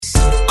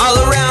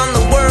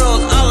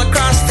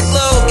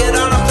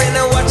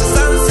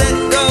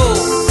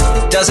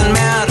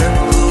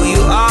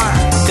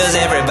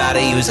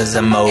uses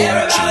emoji.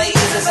 Everybody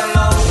uses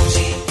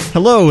emoji.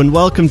 Hello and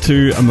welcome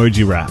to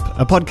Emoji Rap,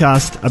 a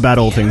podcast about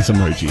all things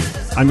emoji.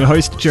 I'm your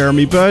host,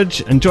 Jeremy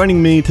Burge, and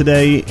joining me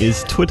today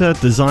is Twitter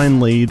design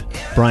lead,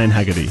 Brian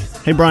Haggerty.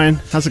 Hey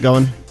Brian, how's it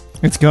going?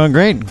 It's going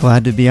great.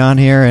 Glad to be on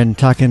here and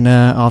talking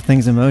all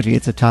things emoji.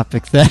 It's a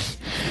topic that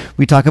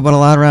we talk about a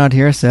lot around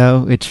here,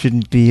 so it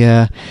shouldn't be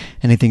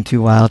anything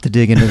too wild to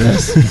dig into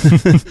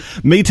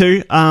this. Me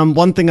too.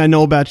 One thing I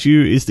know about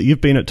you is that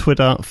you've been at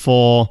Twitter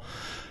for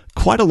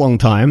quite a long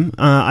time.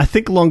 I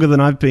think longer than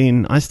I've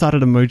been. I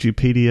started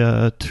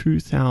Emojipedia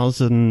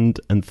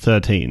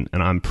 2013,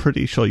 and I'm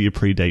pretty sure you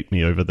predate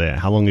me over there.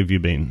 How long have you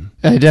been?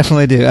 I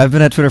definitely do. I've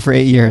been at Twitter for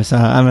 8 years, so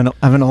I'm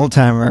an old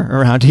timer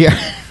around here.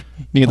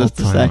 Needless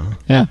to say,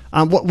 yeah.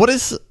 What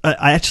is?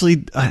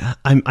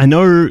 I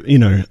know, you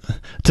know.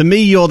 To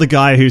me, you're the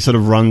guy who sort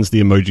of runs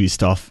the emoji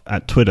stuff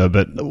at Twitter.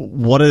 But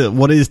what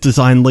is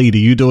design lead? Are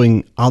you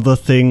doing other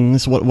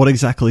things? What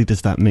exactly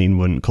does that mean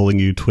when calling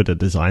you Twitter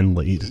design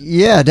lead?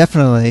 Yeah,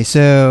 definitely.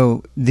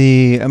 So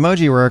the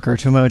emoji work, or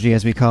Twomoji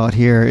as we call it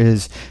here,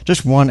 is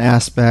just one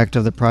aspect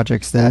of the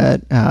projects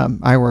that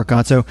I work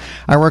on. So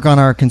I work on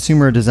our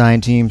consumer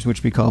design teams,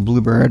 which we call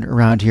Bluebird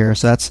around here.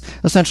 So that's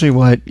essentially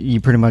what you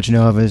pretty much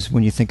know of as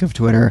when you think of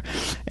Twitter.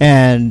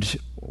 And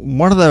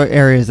one of the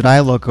areas that I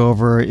look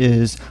over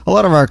is a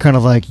lot of our kind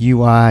of like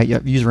UI,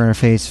 user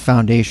interface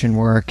foundation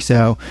work.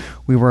 So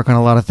we work on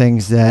a lot of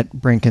things that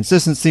bring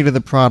consistency to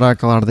the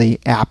product, a lot of the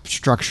app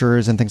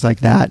structures and things like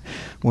that,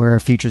 where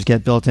features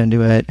get built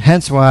into it.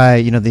 Hence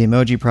why, the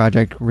emoji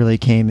project really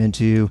came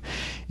into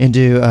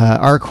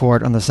our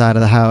court on the side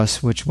of the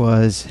house, which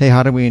was, hey,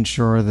 how do we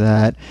ensure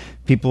that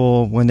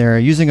people, when they're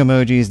using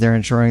emojis, they're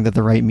ensuring that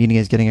the right meaning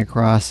is getting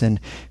across, and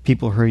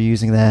people who are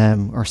using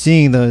them or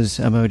seeing those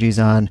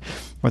emojis on,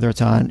 whether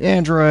it's on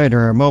Android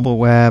or mobile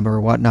web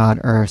or whatnot,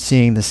 are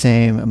seeing the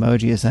same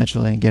emoji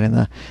essentially and getting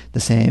the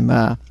same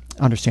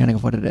understanding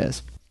of what it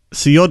is.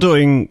 So you're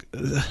doing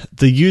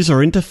the user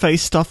interface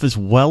stuff as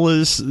well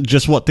as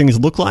just what things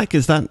look like.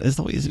 Is that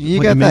what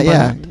you got? That,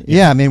 yeah.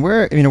 Yeah. I mean,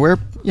 we're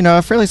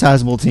a fairly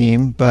sizable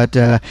team, but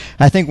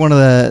I think one of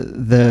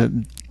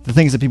the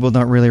things that people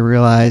don't really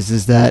realize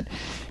is that,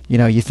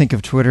 you think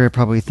of Twitter,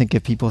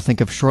 people think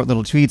of short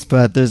little tweets,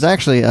 but there's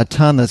actually a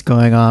ton that's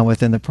going on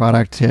within the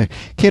product to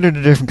cater to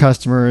different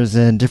customers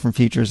and different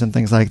features and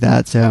things like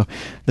that. So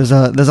there's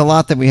a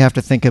lot that we have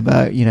to think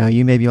about.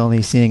 You may be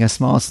only seeing a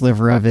small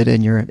sliver of it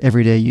in your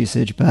everyday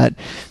usage, but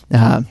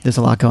there's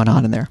a lot going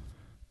on in there.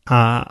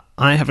 I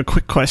have a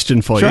quick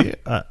question for Sure. you.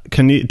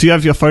 Do you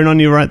have your phone on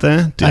you right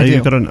there? I do.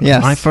 You got an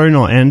Yes. iPhone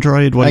or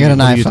Android? I got an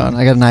iPhone.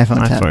 I got an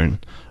iPhone 10. iPhone.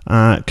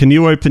 Can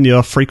you open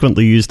your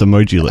frequently used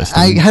emoji list?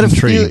 I had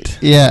intrigued.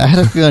 I had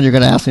a feeling you're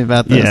going to ask me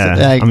about this.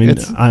 Yeah,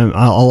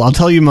 I'll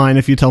tell you mine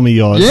if you tell me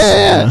yours.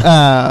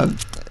 Yeah.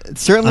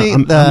 Certainly.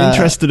 I'm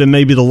interested in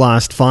maybe the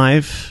last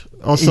 5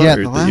 or so. Yeah,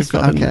 the last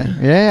one. Okay.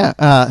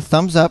 Yeah.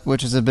 Thumbs up,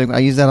 which is a big one. I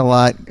use that a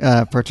lot,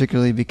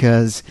 particularly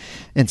because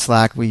in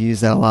Slack we use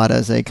that a lot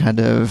as a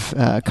kind of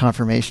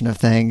confirmation of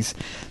things.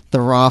 The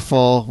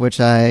Raffle,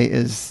 which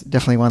is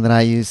definitely one that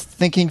I use.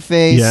 Thinking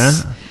face. Yeah.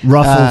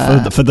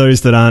 Ruffle, for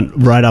those that aren't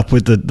right up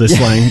with the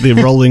slang, the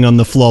rolling on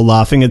the floor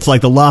laughing. It's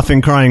like the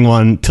laughing, crying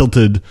one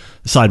tilted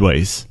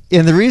sideways.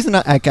 And the reason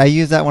I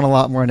use that one a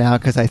lot more now,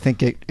 because I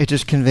think it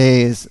just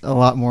conveys a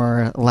lot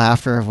more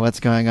laughter of what's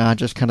going on.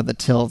 Just kind of the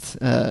tilt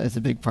is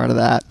a big part of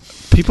that.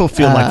 People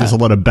feel like there's a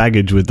lot of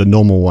baggage with the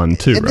normal one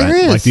too, right? There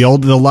is. Like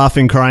the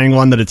laughing, crying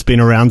one, that it's been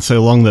around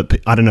so long that,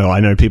 I don't know,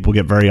 I know people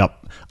get very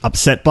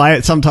upset by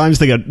it sometimes.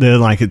 They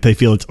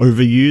feel it's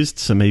overused,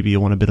 so maybe you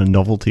want a bit of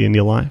novelty in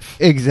your life.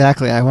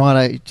 Exactly. I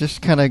want to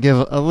just kind of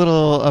give a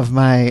little of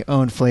my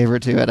own flavor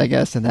to it, I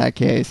guess, in that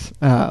case.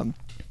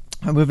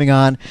 Moving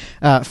on,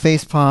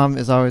 facepalm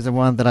is always the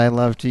one that I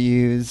love to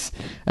use.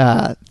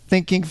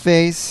 Thinking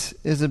face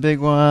is a big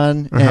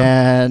one,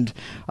 and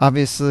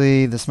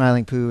obviously the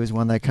smiling poo is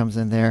one that comes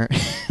in there.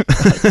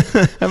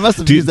 I must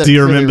have used that. Do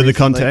you remember the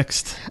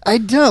context? I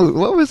don't.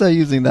 What was I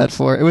using that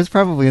for? It was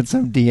probably in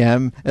some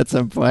DM at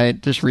some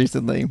point just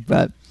recently,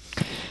 but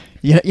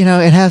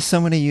it has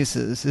so many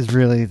uses. Is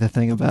really the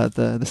thing about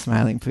the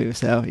smiling poo.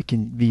 So it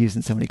can be used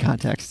in so many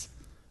contexts.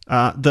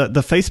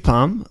 The face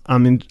palm, I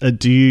mean,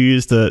 do you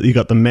use you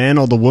got the man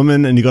or the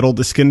woman and you got all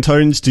the skin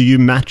tones? Do you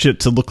match it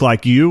to look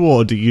like you,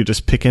 or do you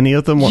just pick any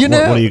of them? What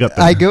do you got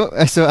there? I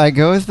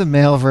go with the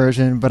male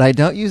version, but I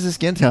don't use the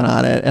skin tone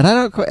on it, and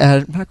I'm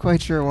not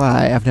quite sure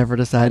why. I've never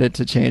decided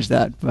to change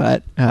that,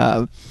 but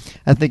I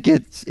think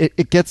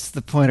it gets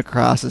the point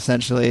across.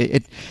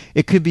 Essentially,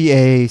 it could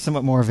be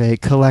somewhat more of a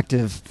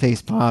collective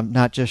face palm,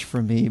 not just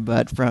from me,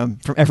 but from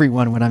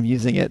everyone when I'm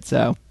using it.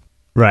 So.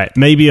 Right.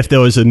 Maybe if there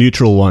was a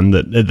neutral one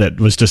that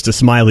was just a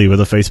smiley with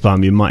a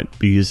facepalm, you might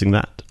be using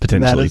that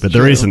potentially, but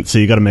there isn't, so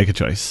you got to make a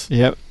choice.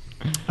 Yep.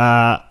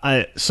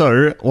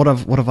 So what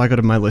have I got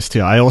in my list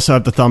here? I also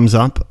have the thumbs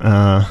up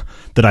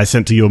that I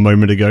sent to you a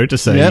moment ago to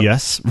say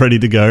yes, ready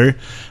to go.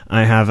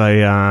 I have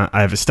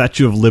a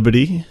Statue of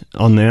Liberty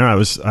on there.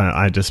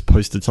 I just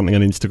posted something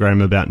on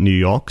Instagram about New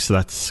York, so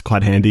that's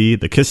quite handy.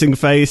 The kissing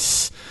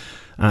face.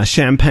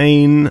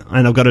 champagne,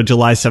 and I've got a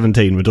July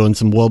 17. We're doing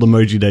some World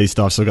Emoji Day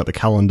stuff, so I've got the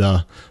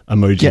calendar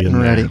emoji Getting in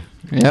there. ready.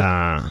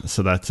 Yep.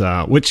 So that's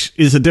which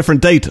is a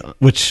different date,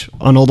 which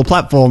on all the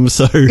platforms.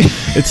 So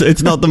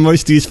it's not the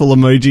most useful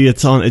emoji.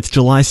 It's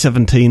July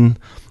 17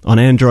 on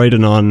Android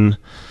and on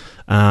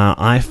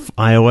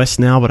iOS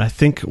now. But I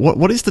think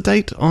what is the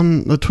date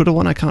on the Twitter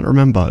one? I can't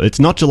remember. It's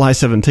not July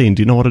 17.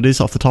 Do you know what it is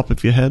off the top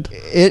of your head?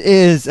 It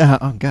is.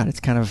 Oh God, it's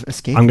kind of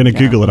escaping. I'm going to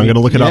Google it. I'm going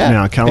to look it up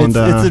now.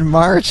 Calendar. It's in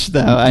March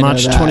though.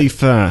 March I know that.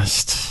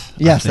 21st.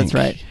 Yes, that's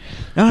right.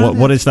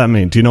 What does that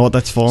mean? Do you know what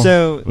that's for?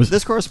 So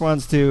this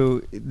corresponds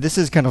to, this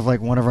is kind of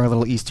like one of our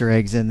little Easter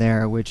eggs in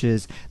there, which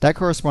is that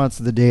corresponds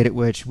to the date at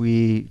which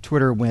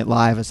Twitter went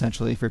live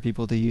essentially for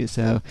people to use.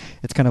 So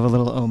it's kind of a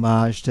little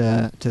homage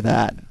to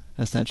that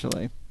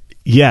essentially.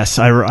 Yes,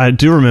 I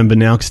do remember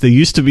now, because there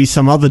used to be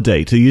some other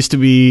date. There used to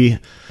be,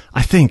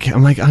 I think,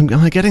 am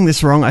I getting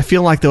this wrong? I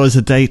feel like there was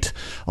a date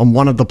on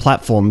one of the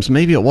platforms,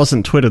 maybe it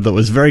wasn't Twitter, that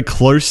was very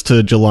close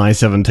to July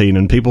 17,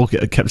 and people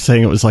kept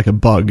saying it was like a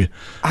bug.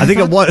 I think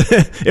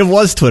it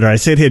was Twitter. I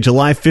see it here,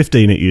 July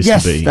 15 it used to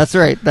be.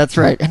 Yes, that's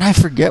right. And I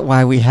forget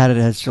why we had it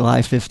as July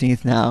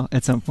 15th now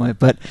at some point,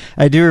 but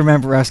I do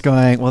remember us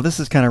going, well, this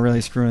is kind of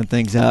really screwing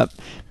things up.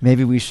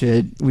 Maybe we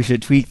should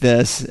tweak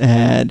this.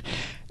 And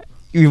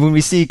when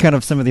we see kind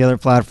of some of the other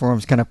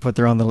platforms kind of put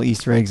their own little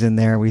Easter eggs in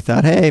there, we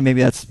thought, hey,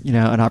 maybe that's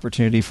an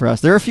opportunity for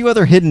us. There are a few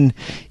other hidden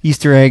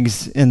Easter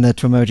eggs in the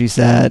Twimoji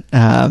set.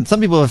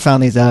 Some people have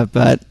found these out,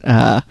 but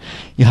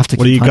you have to.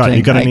 What do you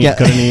hunting. got? You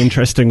got any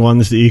interesting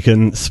ones that you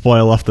can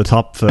spoil off the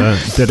top for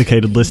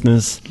dedicated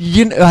listeners?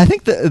 I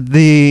think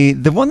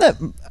the one that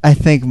I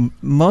think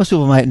most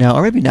people might know,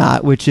 or maybe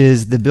not, which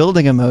is the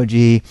building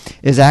emoji,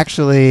 is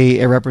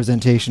actually a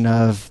representation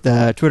of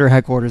the Twitter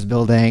headquarters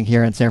building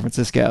here in San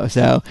Francisco.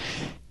 So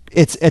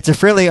it's a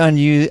fairly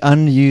unused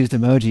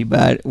emoji,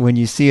 but when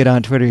you see it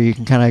on Twitter, you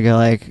can kind of go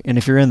like, and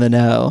if you're in the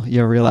know,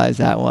 you'll realize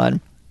that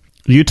one.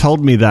 You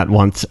told me that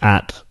once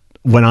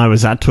when I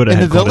was at Twitter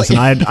headquarters, and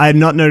I had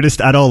not noticed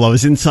at all. I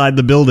was inside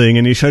the building,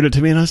 and you showed it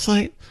to me, and I was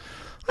like,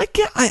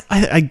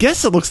 I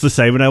guess it looks the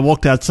same. And I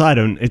walked outside,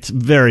 and it's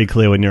very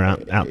clear when you're out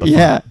the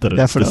front that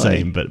it's the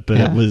same. But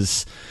it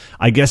was,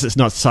 I guess it's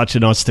not such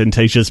an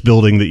ostentatious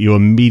building that you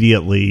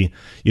immediately,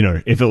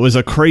 if it was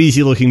a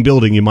crazy looking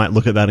building, you might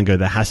look at that and go,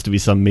 there has to be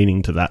some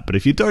meaning to that. But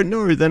if you don't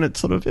know, then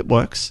it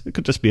works. It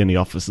could just be in the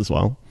office as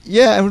well.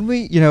 Yeah, and when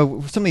we,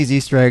 some of these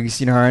Easter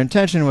eggs, our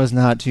intention was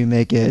not to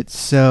make it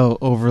so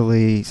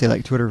overly, say,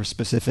 like Twitter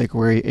specific,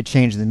 where it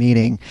changed the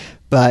meaning,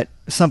 but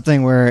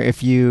something where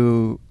if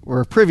you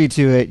were privy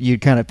to it, you'd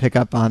kind of pick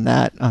up on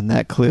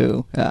that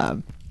clue.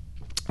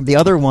 The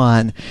other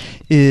one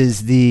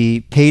is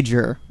the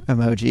pager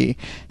emoji.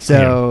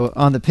 So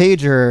on the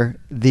pager,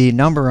 the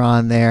number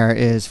on there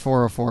is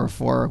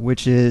 40404,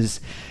 which is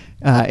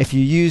if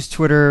you use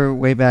Twitter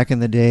way back in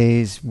the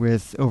days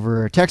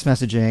over text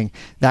messaging,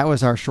 that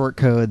was our short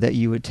code that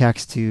you would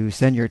text to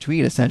send your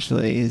tweet.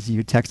 Essentially, is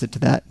you text it to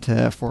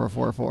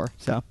 4044.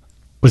 So.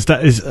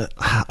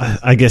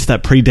 I guess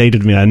that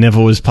predated me. I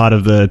never was part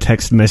of the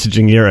text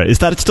messaging era. Is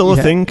that still a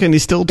thing? Can you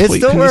still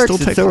tweet?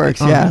 It still works.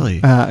 Yeah. Really?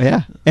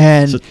 Yeah.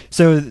 And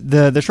so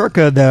the short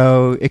code,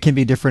 though, it can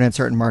be different in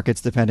certain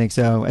markets depending.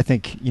 So I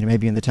think,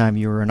 maybe in the time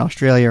you were in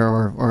Australia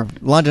or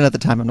London at the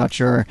time, I'm not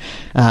sure,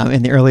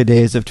 in the early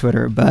days of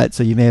Twitter. But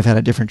so you may have had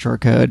a different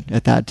short code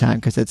at that time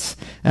because it's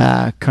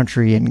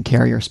country and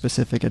carrier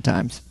specific at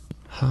times.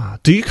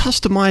 Do you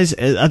customize?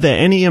 Are there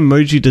any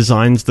emoji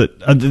designs that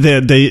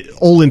they're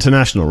all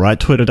international, right?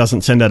 Twitter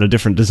doesn't send out a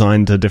different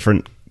design to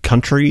different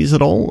countries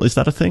at all. Is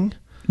that a thing?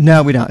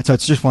 No, we don't. So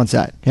it's just one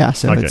set. Yeah.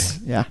 So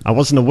okay. I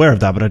wasn't aware of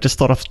that, but I just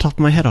thought off the top of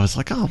my head, I was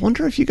like, I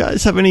wonder if you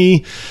guys have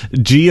any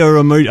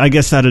geo emoji. I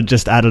guess that'd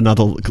just add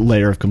another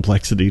layer of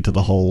complexity to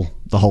the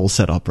whole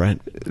setup, right?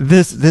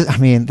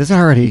 There's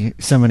already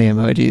so many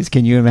emojis.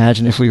 Can you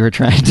imagine if we were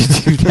trying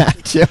to do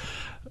that too?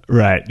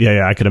 Right,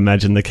 yeah, I can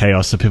imagine the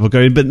chaos of people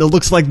going, but it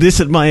looks like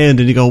this at my end,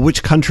 and you go,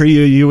 which country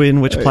are you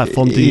in? Which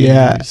platform do you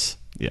use?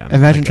 Yeah.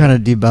 Imagine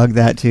trying to debug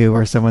that too,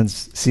 where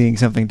someone's seeing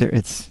something.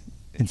 It's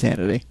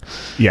insanity.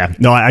 Yeah,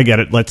 no, I get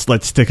it. Let's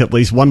stick at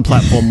least one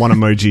platform, one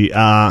emoji.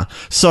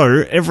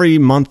 So every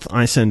month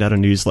I send out a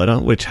newsletter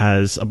which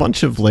has a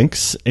bunch of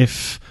links.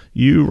 If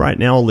you right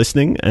now are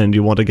listening and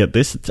you want to get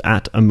this, it's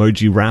at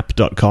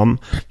emojirap.com.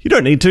 You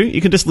don't need to.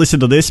 You can just listen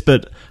to this,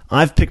 but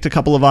I've picked a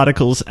couple of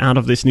articles out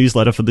of this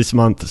newsletter for this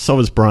month. So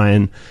has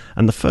Brian.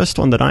 And the first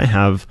one that I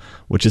have,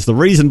 which is the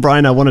reason,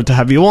 Brian, I wanted to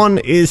have you on,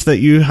 is that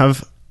you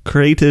have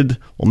created,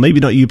 well, maybe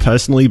not you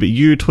personally, but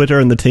you, Twitter,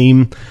 and the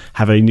team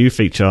have a new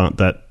feature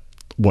that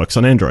works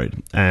on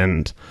Android.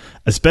 And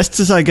as best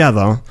as I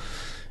gather,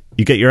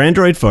 you get your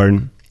Android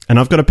phone, and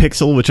I've got a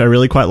Pixel, which I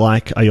really quite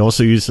like. I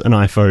also use an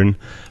iPhone.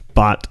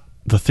 But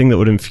the thing that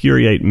would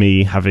infuriate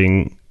me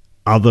having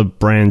other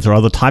brands or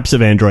other types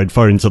of Android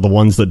phones are the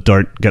ones that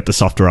don't get the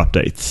software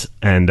updates.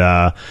 And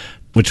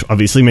which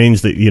obviously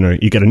means that,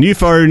 you get a new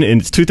phone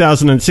and it's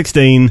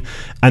 2016,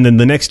 and then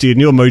the next year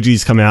new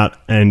emojis come out,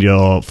 and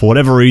for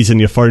whatever reason,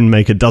 your phone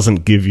maker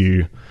doesn't give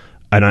you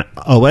an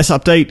OS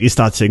update, you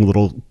start seeing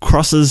little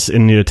crosses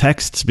in your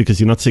texts because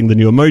you're not seeing the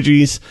new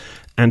emojis.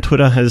 And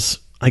Twitter has,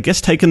 I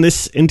guess, taken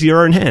this into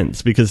your own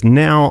hands, because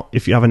now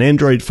if you have an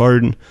Android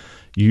phone,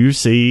 you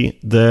see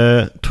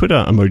the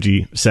Twitter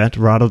emoji set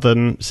rather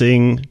than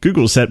seeing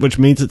Google's set, which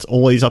means it's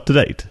always up to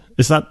date.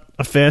 Is that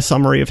a fair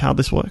summary of how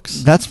this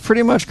works? That's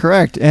pretty much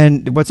correct.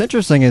 And what's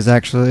interesting is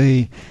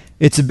actually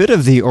it's a bit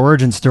of the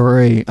origin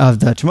story of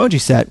the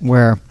Twimoji set,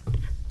 where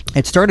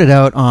it started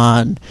out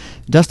on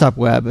desktop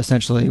web,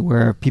 essentially,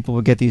 where people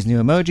would get these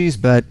new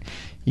emojis, but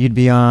you'd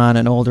be on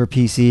an older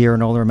PC or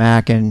an older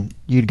Mac, and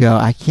you'd go,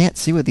 I can't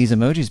see what these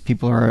emojis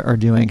people are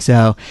doing.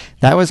 So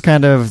that was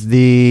kind of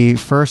the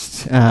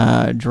first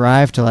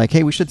drive to like,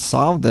 hey, we should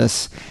solve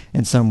this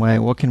in some way.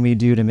 What can we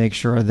do to make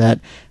sure that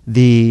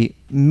the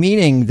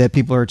meaning that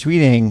people are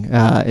tweeting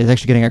is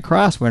actually getting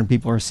across when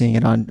people are seeing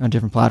it on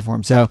different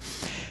platforms? So,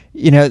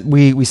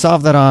 we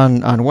solved that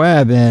on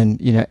web,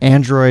 and,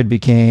 Android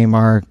became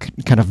our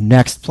kind of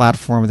next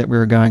platform that we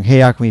were going, hey,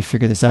 how can we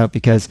figure this out?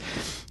 Because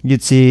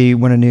you'd see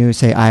when a new,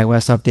 say,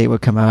 iOS update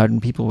would come out,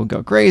 and people would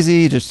go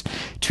crazy, just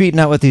tweeting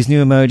out with these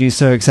new emojis,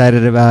 so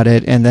excited about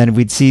it. And then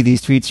we'd see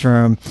these tweets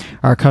from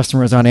our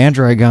customers on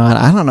Android going,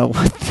 I don't know,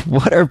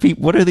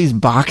 what are these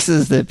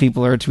boxes that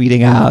people are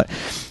tweeting out?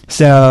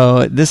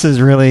 So this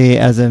is really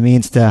as a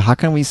means to how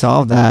can we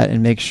solve that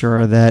and make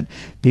sure that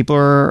people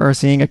are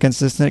seeing a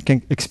consistent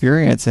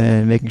experience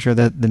and making sure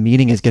that the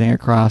meaning is getting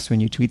across when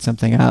you tweet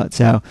something out.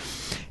 So,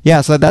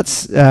 yeah, so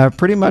that's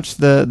pretty much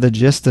the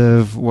gist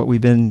of what we've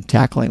been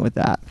tackling with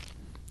that.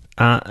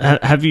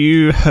 Have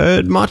you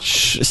heard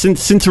much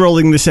since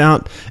rolling this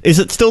out? Is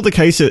it still the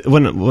case that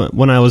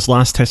when I was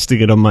last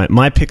testing it on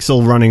my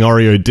Pixel running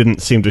Oreo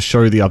didn't seem to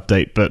show the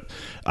update, but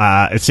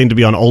it seemed to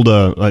be on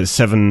older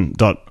 7.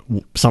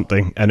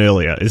 something and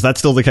earlier. Is that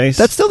still the case?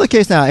 That's still the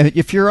case now.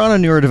 If you're on a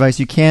newer device,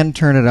 you can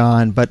turn it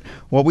on, but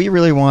what we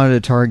really wanted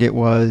to target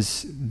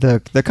was the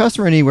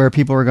customer need where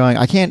people were going,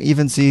 I can't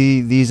even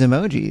see these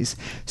emojis.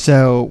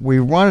 So we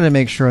wanted to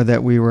make sure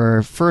that we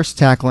were first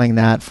tackling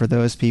that for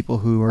those people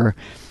who were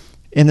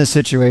in the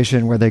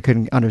situation where they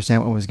couldn't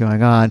understand what was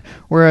going on.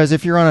 Whereas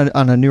if you're on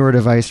a newer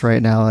device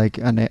right now, like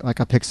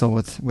a Pixel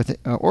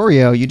with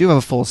Oreo, you do have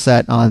a full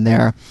set on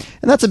there,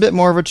 and that's a bit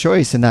more of a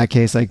choice in that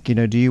case. Like,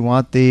 do you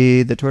want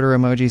the Twitter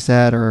emoji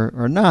set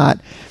or not?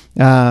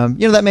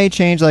 That may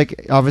change.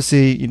 Like,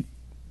 obviously,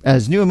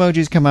 as new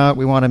emojis come out,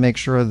 we want to make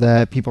sure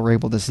that people are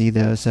able to see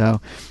those.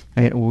 So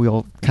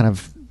we'll kind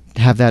of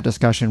have that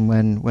discussion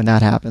when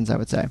that happens, I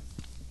would say.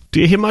 Do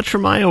you hear much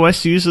from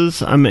iOS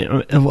users? I mean,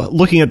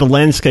 looking at the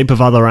landscape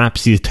of other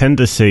apps, you tend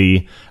to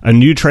see a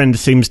new trend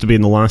seems to be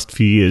in the last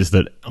few years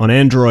that on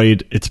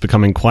Android, it's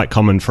becoming quite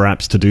common for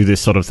apps to do this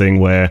sort of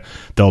thing where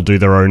they'll do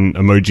their own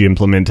emoji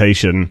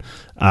implementation.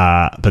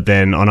 But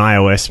then on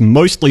iOS,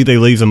 mostly they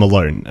leave them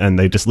alone and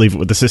they just leave it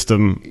with the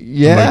system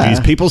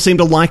emojis. People seem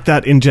to like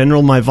that in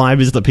general. My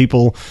vibe is that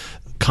people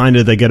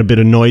they get a bit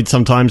annoyed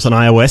sometimes on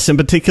iOS, in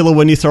particular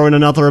when you throw in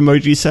another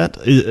emoji set.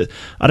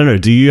 I don't know.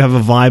 Do you have a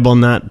vibe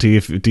on that? Do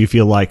you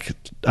feel like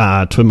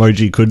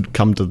Twimoji could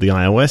come to the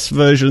iOS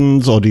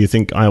versions, or do you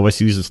think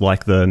iOS users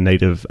like the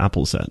native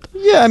Apple set?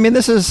 Yeah, I mean,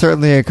 this is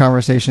certainly a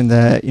conversation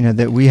that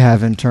that we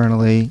have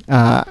internally.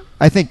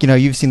 I think,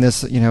 you've seen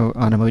this, on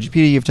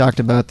Emojipedia, you've talked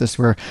about this,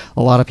 where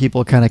a lot of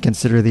people kind of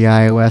consider the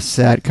iOS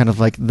set kind of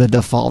like the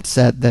default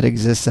set that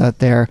exists out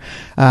there.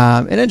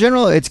 And in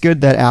general, it's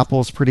good that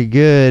Apple's pretty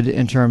good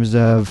in terms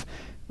of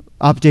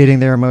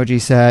updating their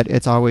emoji set.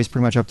 It's always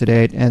pretty much up to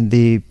date, and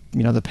the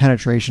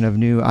penetration of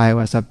new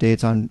iOS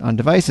updates on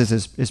devices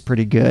is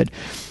pretty good.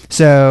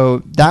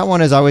 So that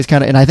one is always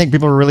kind of, and I think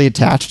people are really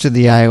attached to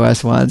the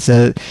iOS one.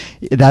 So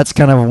that's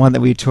kind of one that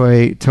we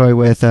toy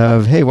with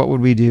of, hey, what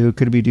would we do?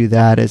 Could we do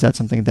that? Is that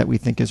something that we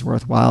think is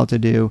worthwhile to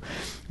do?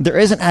 There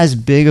isn't as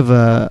big of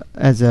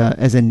as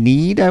a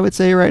need, I would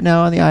say, right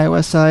now on the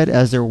iOS side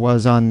as there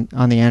was on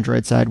the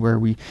Android side, where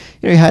we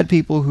had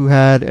people who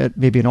had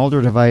maybe an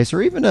older device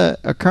or even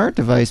a current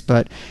device,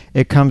 but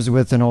it comes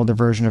with an older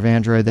version of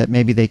Android that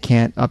maybe they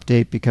can't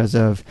update because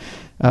of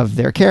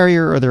their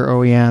carrier or their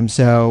OEM.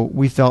 So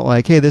we felt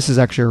like, hey, this is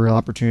actually a real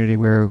opportunity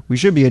where we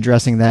should be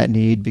addressing that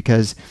need,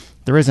 because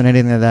there isn't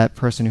anything that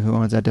person who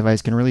owns that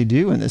device can really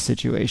do in this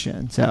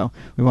situation. So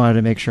we wanted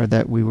to make sure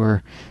that we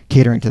were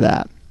catering to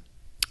that.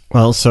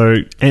 Well, so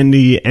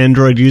any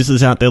Android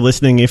users out there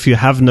listening, if you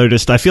have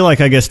noticed, I feel like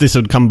I guess this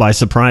would come by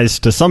surprise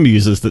to some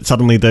users that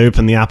suddenly they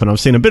open the app, and I've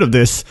seen a bit of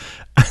this,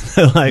 and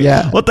they're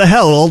like, What the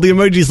hell? All the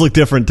emojis look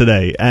different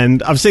today.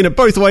 And I've seen it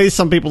both ways.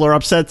 Some people are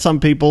upset,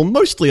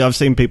 mostly I've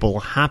seen people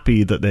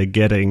happy that they're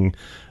getting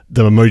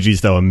the emojis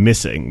they were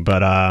missing,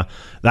 but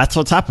that's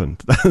what's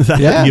happened.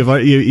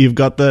 You've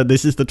got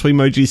this is the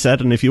Twimoji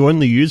set, and if you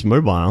only use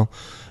mobile,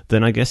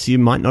 then I guess you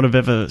might not have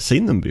ever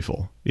seen them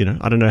before.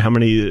 I don't know how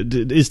many.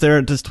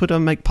 Does Twitter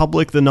make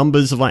public the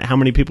numbers of like how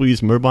many people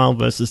use mobile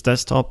versus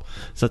desktop?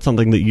 Is that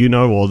something that you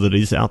know or that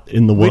is out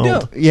in the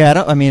world? We do. Yeah, I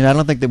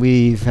don't think that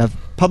we have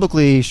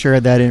publicly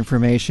shared that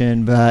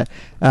information, but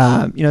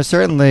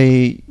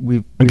certainly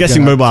we've I'm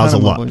guessing mobile's a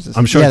lot.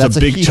 I'm sure it's a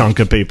big chunk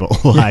of people.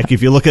 Like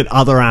if you look at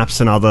other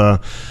apps and other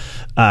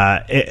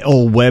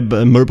or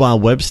mobile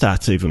web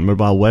stats. Even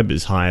mobile web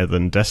is higher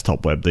than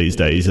desktop web these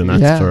days, and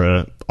that's for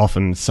a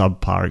often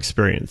subpar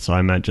experience. So I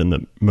imagine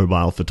that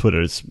mobile for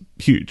Twitter is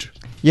huge.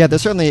 Yeah,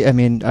 there's certainly, I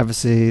mean,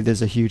 obviously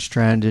there's a huge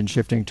trend in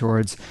shifting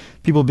towards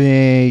people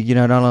being,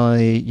 not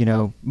only,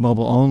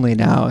 mobile only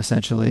now,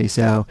 essentially.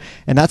 So,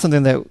 and that's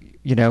something that,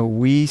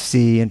 we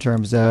see in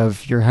terms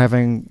of you're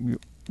having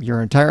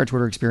your entire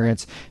Twitter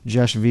experience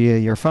just via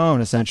your phone,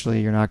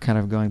 essentially. You're not kind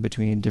of going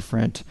between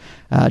different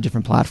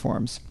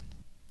platforms.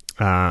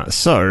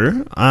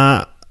 So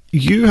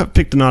you have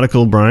picked an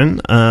article,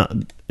 Brian,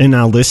 in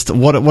our list.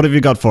 What have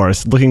you got for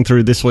us? Looking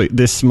through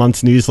this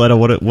month's newsletter,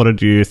 what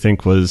did you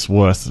think was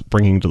worth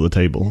bringing to the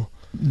table?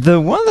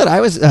 The one that I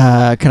was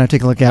kind of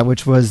taking a look at,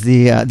 which was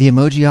the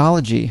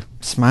emojiology,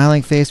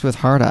 smiling face with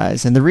heart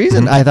eyes. And the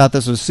reason I thought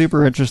this was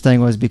super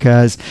interesting was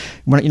because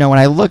when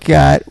I look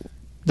at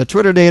the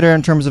Twitter data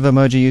in terms of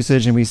emoji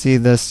usage, and we see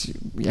this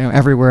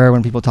everywhere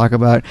when people talk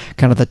about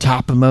kind of the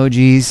top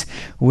emojis,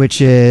 which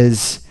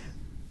is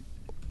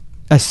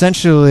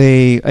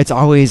essentially, it's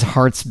always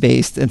hearts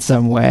based in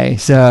some way.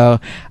 So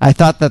I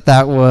thought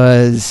that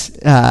was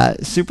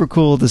super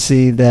cool to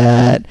see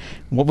that.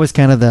 What was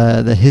kind of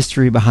the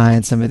history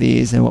behind some of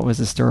these, and what was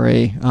the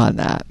story on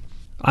that?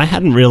 I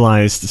hadn't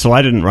realized, so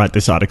I didn't write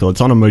this article.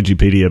 It's on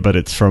Emojipedia, but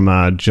it's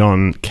from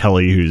John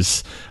Kelly,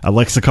 who's a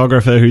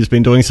lexicographer who's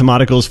been doing some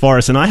articles for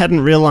us. And I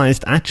hadn't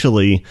realized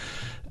actually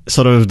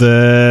sort of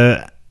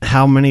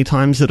how many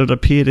times it had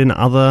appeared in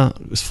other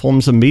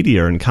forms of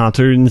media and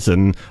cartoons.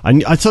 And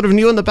I sort of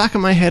knew in the back of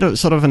my head it was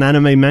sort of an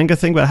anime manga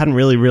thing, but I hadn't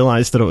really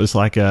realized that it was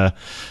like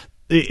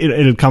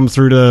it had come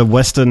through to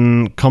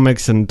Western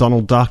comics and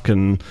Donald Duck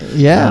and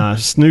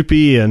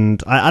Snoopy,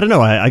 and I don't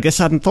know. I guess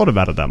I hadn't thought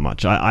about it that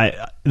much.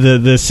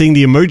 The seeing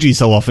the emoji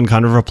so often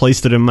kind of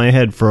replaced it in my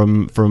head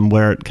from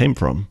where it came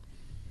from.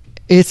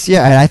 And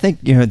I think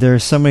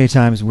there's so many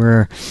times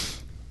where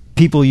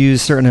people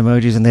use certain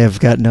emojis and they've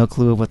got no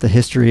clue of what the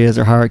history is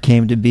or how it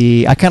came to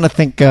be. I kind of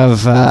think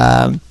of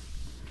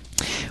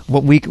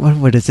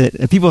what is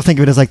it? People think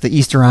of it as like the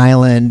Easter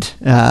Island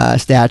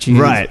statues,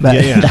 right?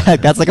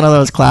 But that's like one of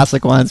those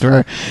classic ones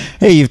where,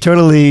 hey, you've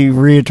totally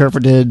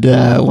reinterpreted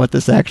what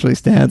this actually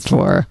stands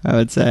for, I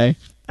would say.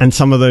 And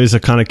some of those are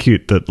kind of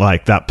cute, that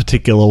like that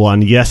particular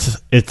one,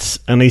 yes, it's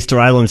an Easter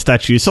Island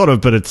statue, sort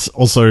of, but it's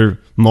also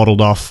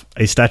modeled off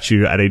a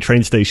statue at a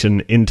train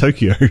station in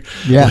Tokyo.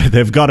 Yeah.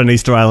 They've got an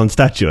Easter Island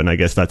statue, and I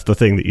guess that's the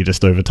thing that you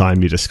just, over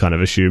time, you just kind of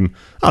assume,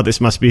 oh,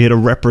 this must be here to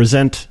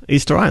represent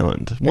Easter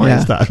Island. Why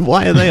is that?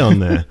 Why are they on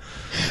there?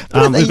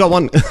 We've got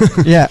one.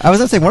 Yeah, I was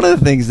going to say, one of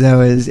the things, though,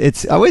 is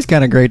it's always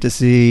kind of great to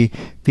see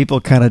people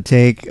kind of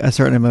take a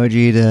certain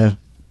emoji to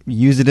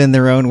use it in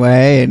their own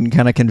way and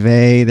kind of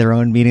convey their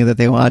own meaning that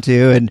they want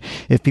to. And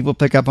if people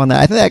pick up on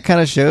that, I think that kind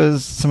of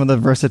shows some of the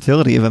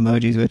versatility of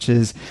emojis, which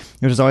is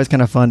always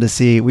kind of fun to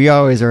see. We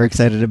always are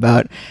excited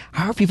about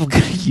how are people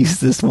going to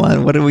use this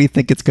one? What do we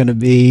think it's going to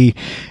be?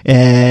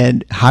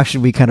 And how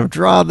should we kind of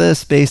draw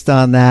this based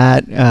on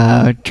that?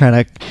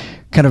 Trying to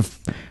kind of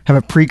have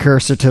a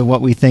precursor to what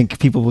we think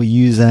people will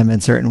use them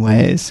in certain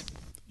ways.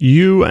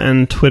 You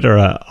and Twitter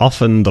are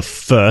often the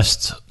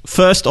first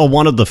or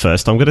one of the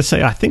first, I'm going to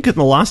say, I think in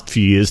the last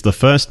few years, the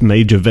first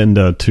major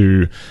vendor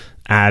to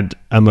add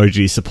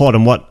emoji support.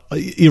 And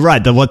you're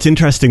right, what's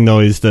interesting though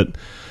is that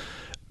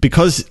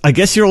because I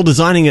guess you're all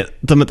designing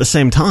them at the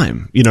same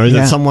time,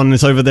 that someone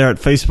is over there at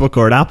Facebook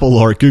or at Apple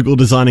or at Google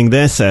designing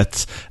their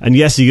sets. And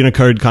yes,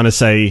 Unicode kind of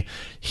say,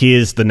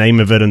 here's the name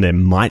of it, and there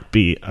might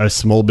be a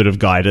small bit of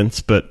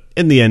guidance, but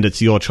in the end,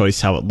 it's your choice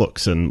how it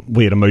looks. And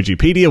we at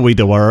Emojipedia, we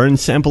do our own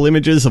sample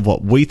images of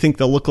what we think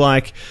they'll look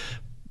like.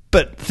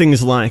 But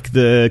things like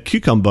the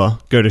cucumber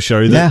go to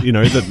show that,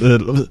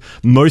 that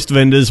most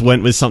vendors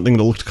went with something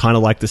that looked kind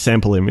of like the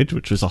sample image,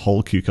 which was a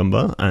whole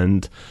cucumber,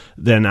 and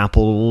then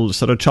Apple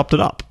sort of chopped it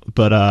up.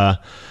 But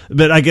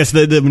I guess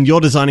when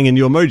you're designing a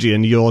new emoji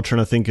and you're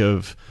trying to think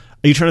of,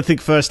 are you trying to think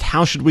first,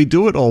 how should we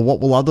do it, or what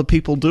will other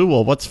people do,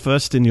 or what's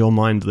first in your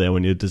mind there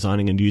when you're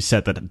designing a new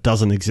set that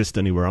doesn't exist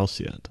anywhere else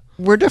yet?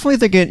 We're definitely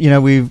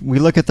thinking, we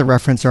look at the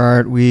reference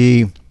art,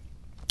 we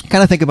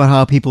kind of think about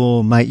how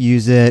people might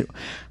use it,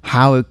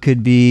 how it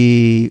could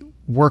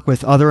work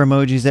with other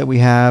emojis that we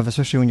have,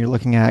 especially when you're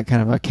looking at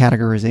kind of a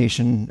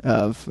categorization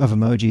of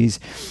emojis.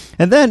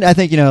 And then I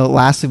think,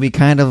 lastly, we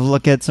kind of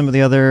look at some of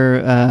the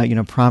other,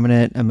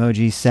 prominent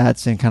emoji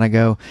sets and kind of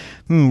go,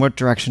 what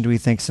direction do we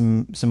think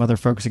some other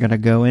folks are going to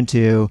go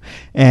into?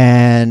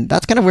 And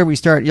that's kind of where we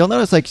start. You'll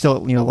notice,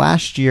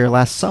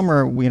 last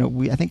summer,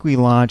 I think we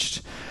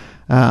launched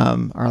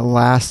our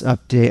last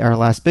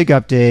big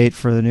update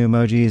for the new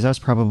emojis. That was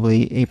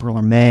probably April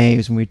or May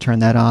is when we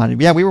turned that on.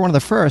 Yeah, we were one of the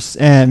first,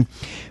 and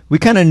we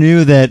kind of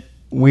knew that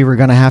we were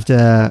going to have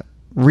to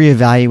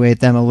reevaluate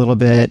them a little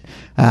bit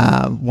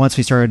once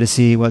we started to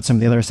see what some of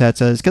the other sets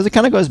is, because it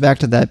kind of goes back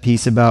to that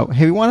piece about,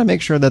 hey, we want to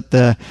make sure that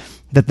the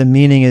that the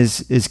meaning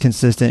is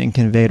consistent and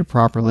conveyed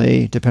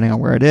properly depending on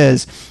where it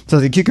is. So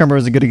the cucumber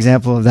is a good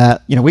example of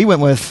that. We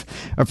went with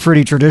a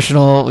pretty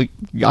traditional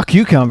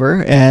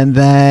cucumber, and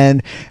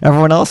then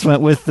everyone else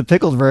went with the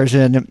pickled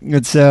version.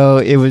 And so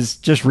it was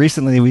just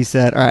recently we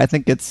said, all right, I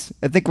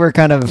think we're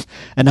kind of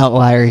an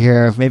outlier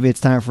here. Maybe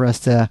it's time for us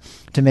to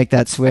make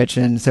that switch.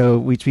 And so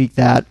we tweaked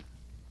that.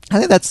 I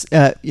think that's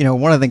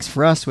one of the things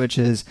for us, which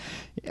is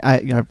I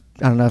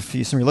don't know if some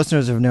of your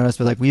listeners have noticed,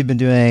 but we've been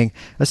doing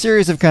a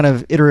series of kind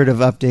of iterative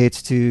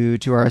updates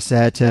to our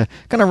set to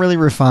kind of really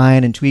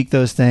refine and tweak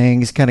those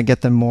things, kind of get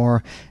them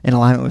more in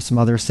alignment with some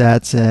other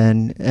sets,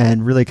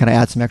 and really kind of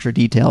add some extra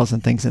details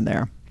and things in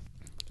there.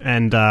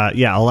 And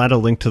I'll add a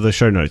link to the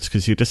show notes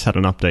because you just had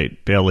an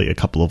update barely a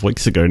couple of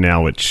weeks ago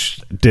now,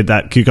 which did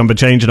that cucumber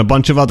change and a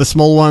bunch of other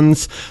small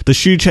ones. The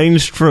shoe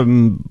changed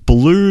from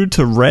blue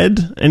to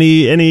red.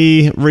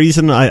 Any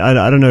reason? I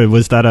don't know.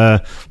 Was that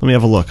let me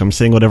have a look. I'm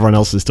seeing what everyone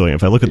else is doing.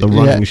 If I look at the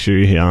running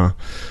shoe here,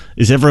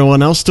 is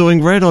everyone else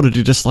doing red, or did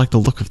you just like the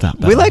look of that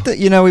better? We liked it.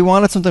 We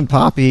wanted something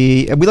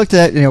poppy. We looked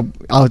at,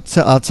 I'll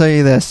tell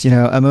you this,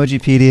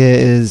 Emojipedia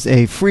is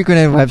a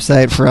frequented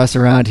website for us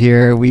around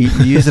here. We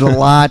use it a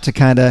lot to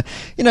kind of,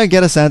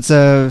 get a sense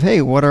of,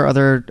 hey, what are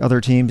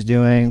other teams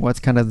doing? What's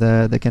kind of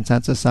the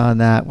consensus on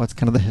that? What's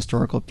kind of the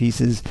historical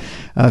pieces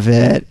of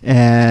it?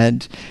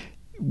 And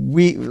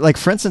we,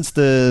 for instance,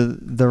 the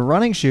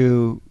running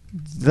shoe,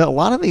 a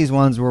lot of these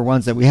ones were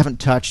ones that we haven't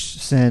touched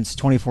since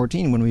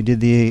 2014 when we did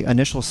the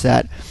initial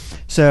set.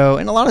 So,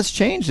 and a lot has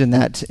changed in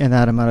that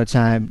amount of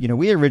time.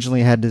 We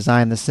originally had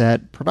designed the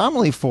set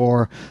predominantly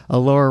for a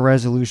lower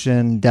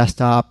resolution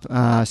desktop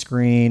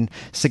screen,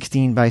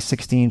 16 by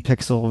 16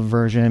 pixel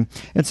version.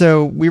 And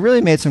so we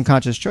really made some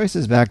conscious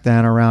choices back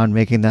then around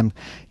making them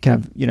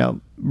kind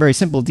of, very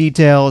simple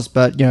details,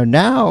 but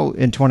now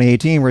in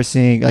 2018 we're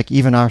seeing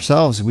even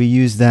ourselves we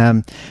use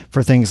them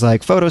for things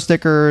like photo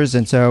stickers,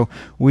 and so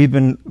we've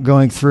been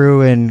going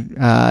through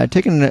and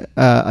taking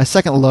a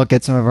second look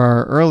at some of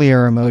our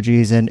earlier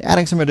emojis and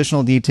adding some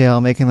additional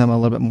detail, making them a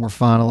little bit more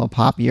fun, a little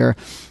poppier.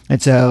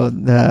 And so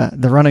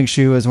the running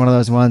shoe is one of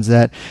those ones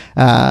that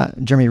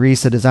Jeremy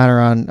Reese, a designer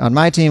on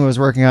my team, was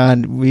working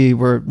on.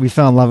 We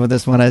fell in love with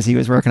this one as he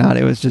was working on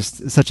it. It was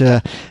just such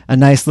a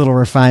nice little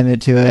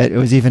refinement to it. It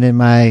was even in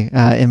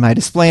my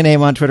display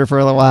name on Twitter for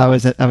a little while.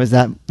 I was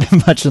that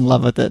much in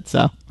love with it.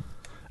 So.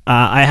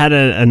 I had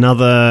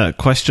another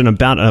question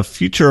about a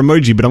future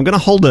emoji, but I'm going to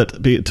hold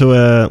it to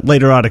a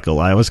later article.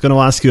 I was going to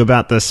ask you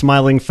about the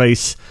smiling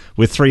face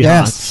with three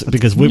hearts,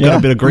 because we've got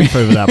a bit of grief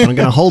over that, but I'm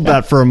going to hold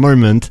that for a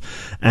moment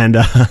and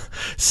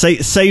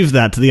save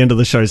that to the end of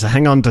the show. So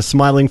hang on to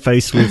smiling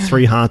face with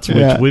three hearts,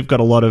 which we've got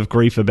a lot of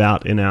grief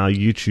about in our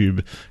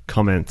YouTube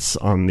comments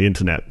on the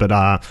internet.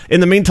 But in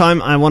the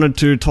meantime, I wanted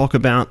to talk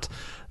about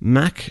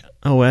Mac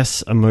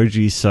OS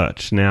emoji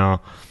search.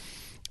 Now,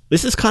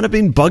 this has kind of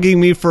been bugging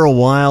me for a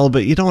while,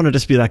 but you don't want to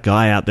just be that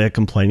guy out there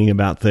complaining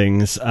about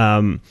things.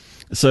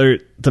 So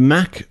the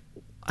Mac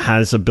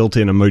has a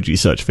built-in emoji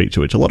search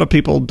feature, which a lot of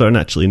people don't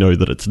actually know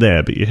that it's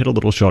there, but you hit a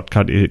little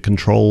shortcut, you hit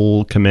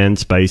Control, Command,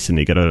 Space, and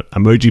you get an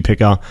emoji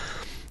picker.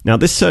 Now,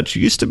 this search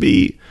used to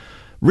be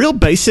real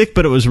basic,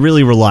 but it was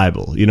really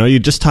reliable. You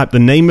just type the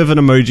name of an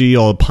emoji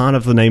or part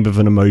of the name of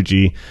an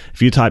emoji.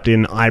 If you typed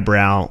in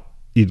eyebrow,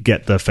 you'd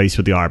get the face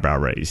with the eyebrow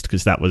raised,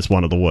 because that was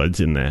one of the words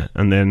in there.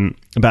 And then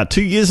about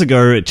 2 years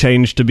ago, it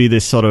changed to be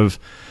this sort of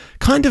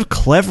kind of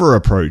clever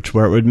approach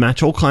where it would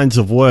match all kinds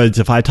of words.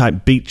 If I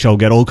type beach, I'll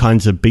get all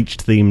kinds of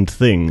beach-themed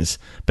things.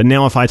 But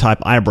now if I type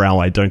eyebrow,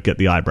 I don't get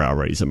the eyebrow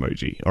raise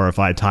emoji. Or if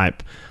I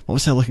type, what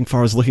was I looking for?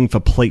 I was looking for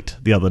plate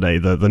the other day,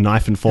 the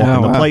knife and fork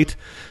and the plate.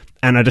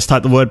 And I just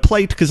typed the word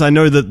plate because I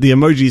know that the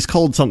emoji is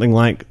called something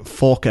like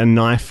fork and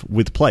knife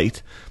with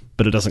plate,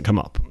 but it doesn't come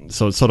up.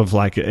 So it's sort of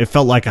like, it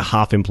felt like a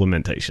half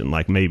implementation,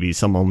 like maybe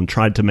someone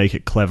tried to make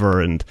it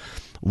clever and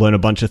learn a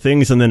bunch of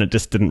things, and then it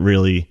just didn't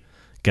really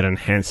get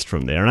enhanced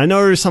from there. And I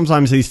know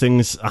sometimes these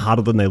things are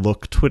harder than they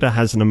look. Twitter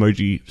has an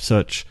emoji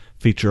search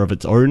feature of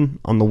its own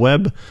on the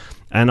web,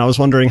 and I was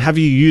wondering, have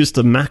you used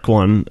the Mac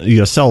one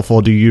yourself,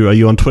 or are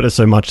you on Twitter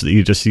so much that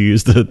you just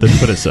use the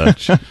Twitter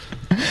search?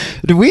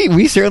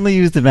 We certainly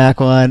use the Mac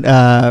one,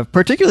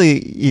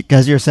 particularly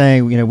as you're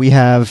saying. We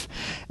have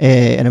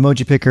an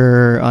emoji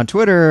picker on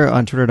Twitter,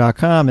 on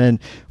Twitter.com, and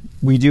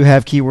we do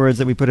have keywords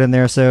that we put in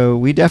there. So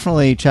we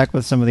definitely check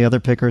with some of the other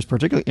pickers,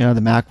 particularly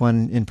the Mac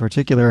one in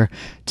particular,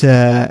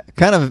 to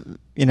kind of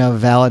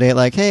validate,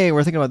 like, hey,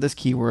 we're thinking about this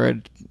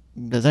keyword.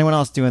 Is anyone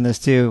else doing this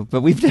too?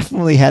 But we've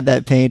definitely had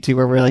that pain too,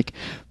 where we're like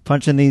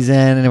punching these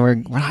in and we're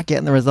not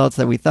getting the results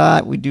that we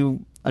thought. We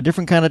do a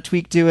different kind of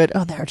tweak to it.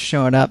 Oh, there it's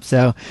showing up.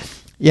 So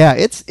yeah,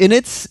 it's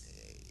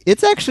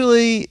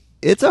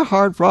a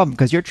hard problem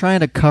because you're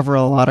trying to cover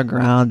a lot of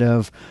ground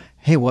of,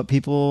 hey, what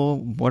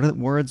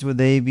words would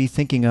they be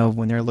thinking of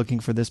when they're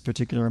looking for this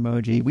particular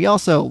emoji? We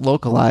also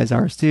localize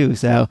ours too.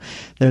 So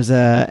there's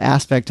a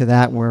aspect to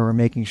that where we're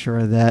making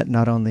sure that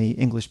not only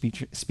English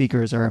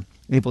speakers are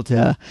able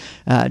to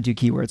do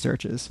keyword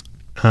searches.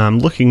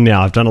 Looking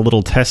now, I've done a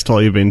little test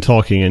while you've been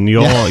talking, and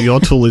your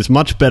tool is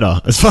much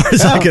better as far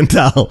as I can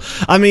tell.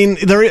 I mean,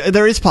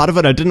 there is part of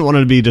it. I didn't want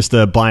it to be just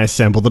a biased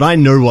sample that I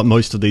know what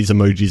most of these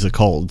emojis are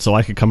called, so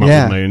I could come up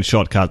with my own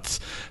shortcuts.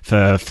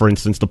 For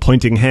instance, the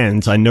pointing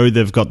hands, I know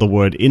they've got the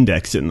word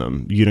index in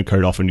them.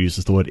 Unicode often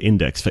uses the word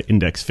index for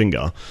index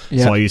finger.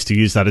 Yeah. So I used to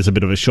use that as a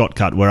bit of a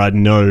shortcut where I'd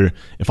know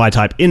if I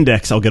type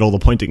index, I'll get all the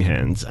pointing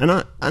hands. And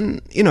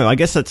I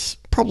guess that's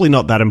probably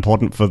not that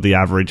important for the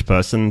average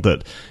person,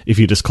 that if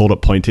you just called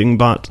it pointing,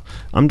 but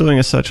I'm doing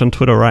a search on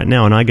Twitter right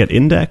now and I get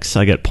index,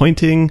 I get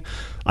pointing,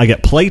 I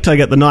get plate, I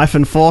get the knife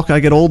and fork,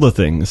 I get all the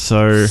things.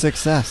 So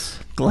success.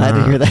 Glad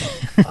to hear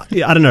that.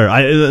 Yeah, I don't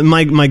know.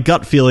 My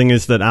gut feeling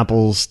is that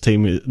Apple's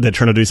team, they're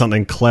trying to do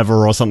something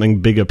clever or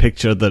something bigger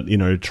picture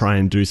that, try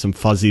and do some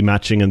fuzzy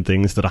matching and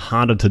things that are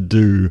harder to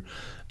do.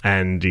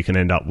 And you can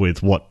end up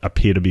with what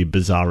appear to be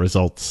bizarre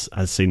results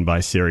as seen by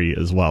Siri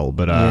as well.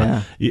 But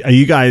are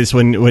you guys,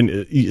 you get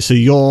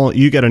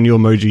a new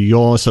emoji,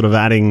 you're sort of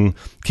adding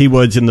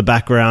keywords in the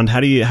background. How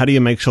do you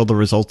make sure the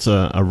results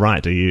are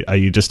right? Are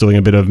you just doing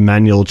a bit of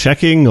manual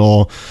checking,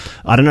 or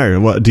I don't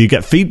know? Do you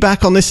get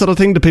feedback on this sort of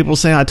thing? Do people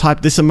say I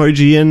typed this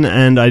emoji in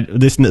and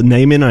this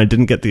name in, and I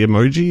didn't get the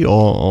emoji,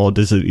 or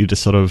does it you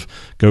just sort of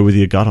go with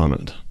your gut on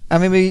it? I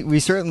mean, we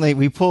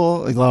certainly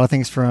pull a lot of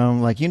things from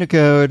like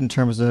Unicode in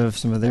terms of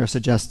some of their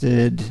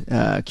suggested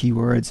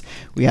keywords.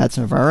 We add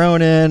some of our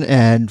own in,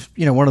 and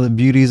one of the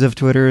beauties of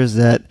Twitter is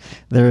that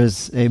there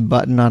is a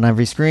button on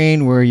every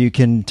screen where you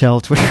can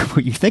tell Twitter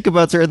what you think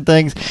about certain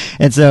things.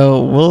 And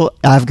so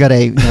I've got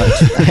a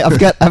I've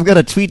got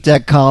a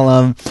TweetDeck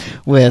column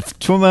with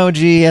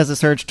Twimoji as a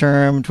search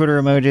term, Twitter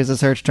emoji as a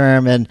search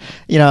term, and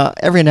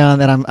every now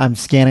and then I'm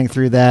scanning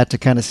through that to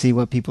kind of see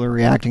what people are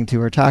reacting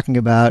to or talking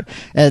about,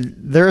 and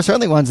there are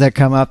certainly ones that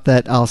come up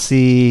that I'll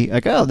see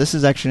like, oh, this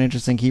is actually an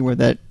interesting keyword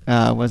that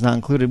was not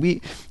included. There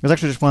was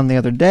actually just one the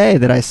other day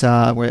that I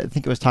saw where I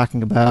think it was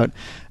talking about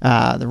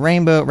the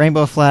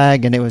rainbow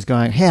flag, and it was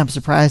going, hey, I'm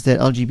surprised that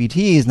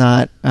LGBT is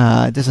not,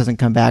 this doesn't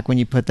come back when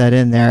you put that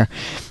in there.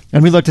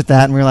 And we looked at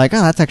that and we were like,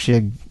 oh, that's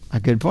actually a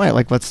good point.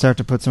 Like, let's start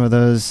to put some of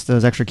those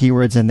extra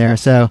keywords in there.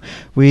 So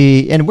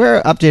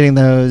we're updating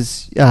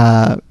those,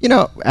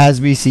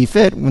 as we see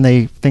fit.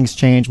 When things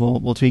change,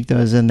 we'll tweak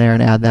those in there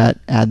and add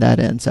that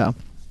in.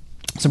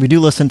 So we do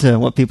listen to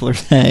what people are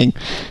saying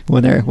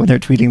when they're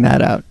tweeting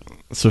that out.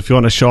 So if you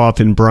want to show up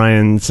in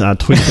Brian's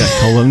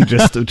TweetDeck column,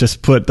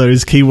 just put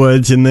those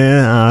keywords in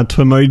there: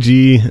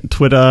 Twimoji,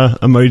 Twitter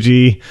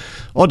emoji,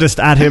 or just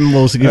at him.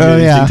 We'll give you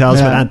these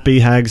details. But at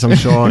BHags, I'm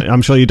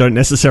sure you don't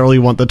necessarily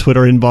want the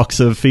Twitter inbox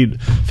of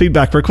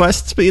feedback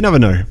requests, but you never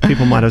know.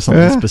 People might have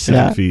something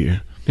specific for you.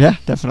 Yeah,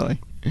 definitely.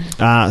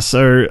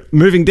 So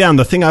moving down,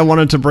 the thing I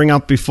wanted to bring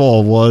up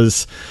before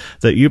was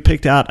that you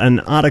picked out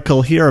an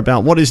article here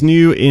about what is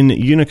new in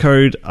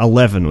Unicode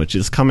 11, which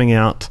is coming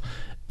out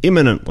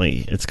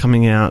imminently. It's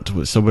coming out,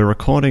 so we're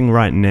recording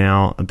right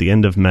now at the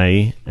end of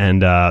May,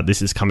 and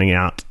this is coming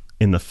out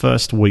in the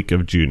first week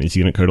of June, is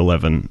Unicode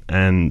 11.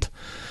 And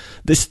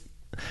it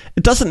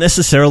doesn't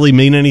necessarily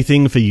mean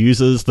anything for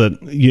users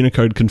that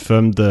Unicode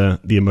confirmed the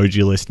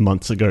emoji list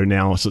months ago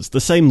now, so it's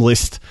the same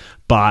list,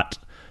 but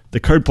the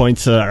code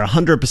points are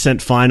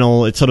 100%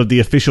 final. It's sort of the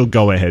official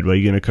go-ahead where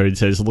Unicode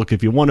says, look,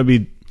 if you want to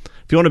be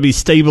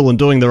stable and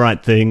doing the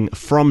right thing,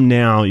 from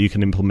now you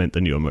can implement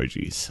the new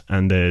emojis.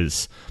 And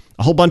there's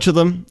a whole bunch of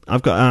them.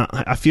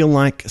 I feel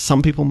like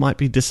some people might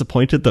be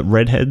disappointed that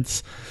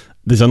redheads,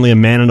 there's only a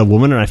man and a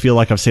woman, and I feel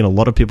like I've seen a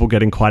lot of people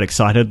getting quite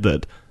excited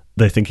that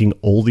they're thinking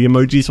all the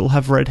emojis will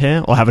have red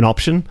hair or have an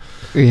option.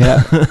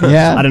 Yeah.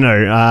 I don't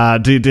know.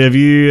 Do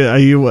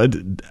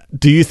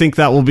you think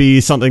that will be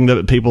something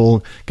that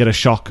people get a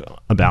shock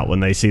about when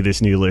they see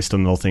this new list,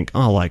 and they'll think,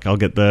 oh, like I'll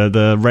get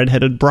the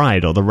red-headed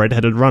bride or the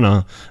red-headed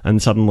runner,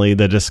 and suddenly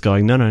they're just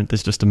going, no,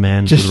 there's just a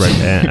man with red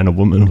hair and a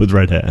woman with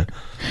red hair.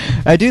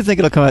 I do think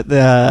it'll come out.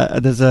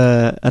 There's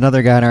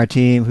another guy on our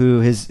team who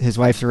his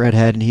wife's a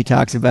redhead, and he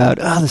talks about,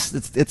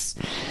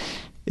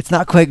 it's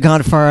not quite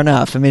gone far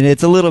enough. I mean,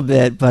 it's a little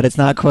bit, but it's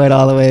not quite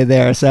all the way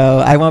there. So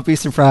I won't be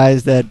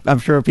surprised that I'm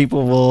sure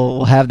people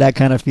will have that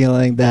kind of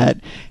feeling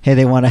that, hey,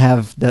 they want to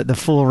have the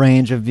full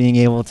range of being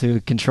able to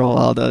control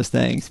all those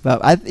things.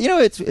 But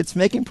it's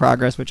making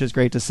progress, which is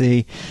great to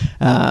see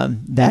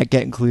that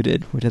get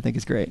included, which I think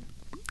is great.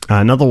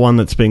 Another one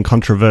that's been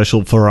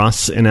controversial for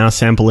us in our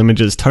sample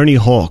images, Tony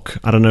Hawk.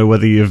 I don't know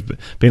whether you've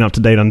been up to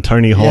date on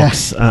Tony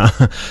Hawk's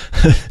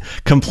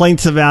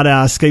complaints about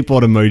our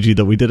skateboard emoji,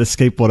 that we did a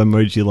skateboard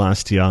emoji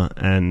last year,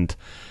 and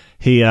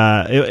he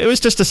it was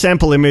just a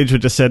sample image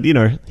which just said,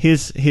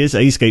 here's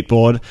a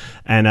skateboard,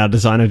 and our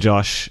designer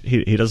Josh,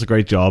 he does a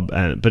great job,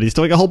 but he's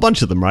doing a whole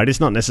bunch of them, right? He's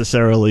not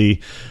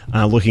necessarily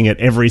looking at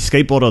every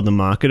skateboard on the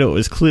market. It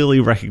was clearly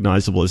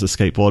recognizable as a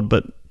skateboard,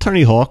 but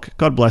Tony Hawk,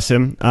 God bless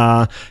him,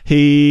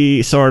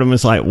 he saw it and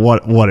was like,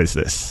 what is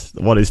this?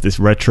 What is this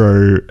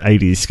retro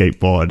 80s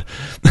skateboard?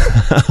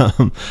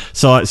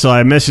 So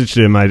I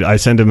messaged him, I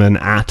sent him an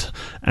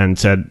and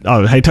said,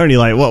 oh, hey Tony,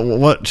 like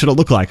what should it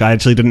look like? I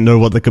actually didn't know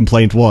what the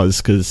complaint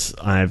was because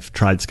I've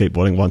tried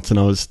skateboarding once and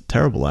I was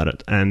terrible at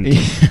it. And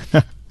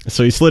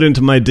so he slid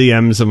into my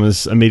DMs and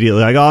was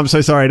immediately like, oh, I'm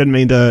so sorry, I didn't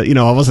mean to,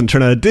 I wasn't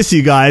trying to diss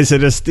you guys, I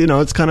just,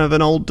 it's kind of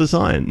an old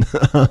design.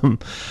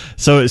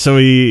 So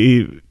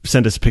he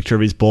sent us a picture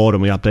of his board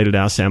and we updated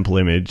our sample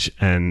image,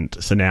 and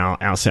so now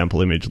our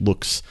sample image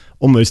looks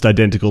almost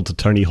identical to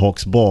Tony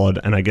Hawk's board.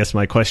 And I guess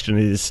my question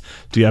is,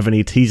 do you have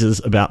any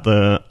teasers about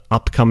the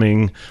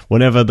upcoming,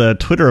 whenever the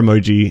Twitter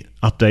emoji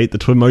update, the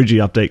Twimoji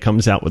update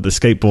comes out with the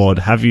skateboard,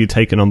 have you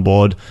taken on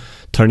board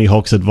Tony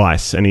Hawk's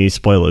advice? Any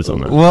spoilers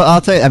on that? Well,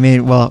 I'll tell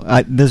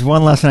you, there's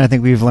one lesson I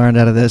think we've learned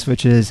out of this,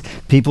 which is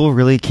people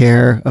really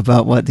care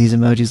about what these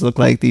emojis look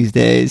like these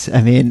days.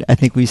 I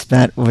think we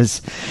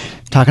was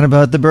talking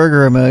about the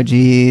burger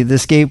emoji, the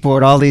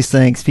skateboard, all these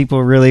things.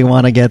 People really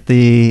want to get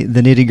the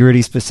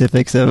nitty-gritty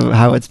specifics of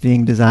how it's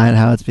being designed,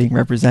 how it's being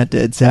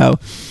represented. So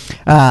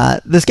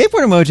the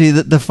skateboard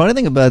emoji, the funny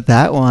thing about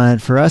that one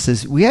for us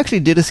is we actually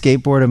did a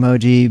skateboard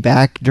emoji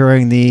back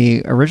during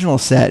the original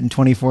set in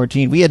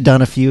 2014. We had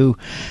done a few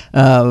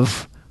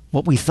of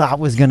what we thought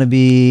was going to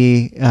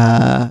be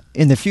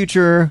in the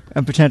future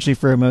and potentially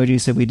for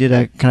emojis. So we did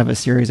a kind of a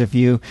series of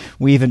few.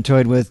 We even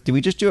toyed with, do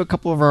we just do a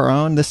couple of our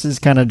own? This is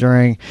kind of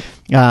during,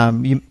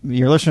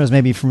 your listeners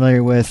may be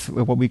familiar with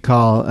what we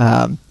call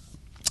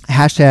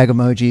hashtag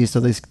emojis. So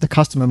the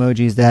custom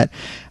emojis that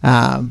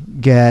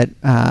get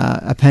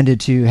appended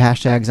to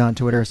hashtags on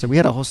Twitter. So we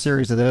had a whole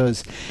series of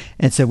those.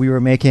 And so we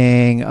were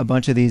making a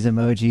bunch of these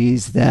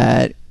emojis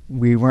that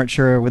we weren't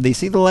sure would they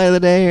see the light of the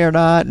day or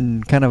not,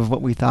 and kind of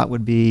what we thought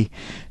would be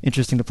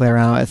interesting to play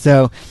around with.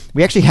 So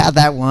we actually had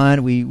that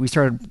one. We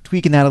started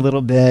tweaking that a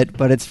little bit,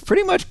 but it's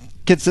pretty much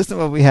consistent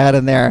with what we had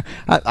in there.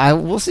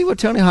 We'll see what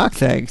Tony Hawk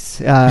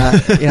thinks.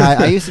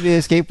 I used to be a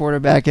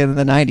skateboarder back in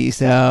the 90s,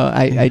 so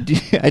I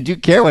do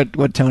care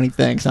what Tony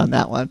thinks on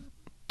that one.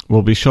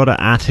 We'll be sure to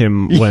at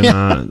him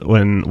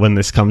when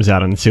this comes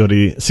out and see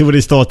what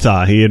his thoughts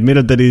are. He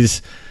admitted that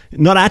he's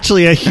not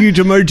actually a huge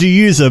emoji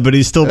user, but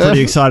he's still pretty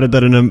excited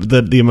that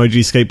that the emoji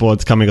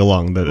skateboard's coming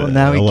along. That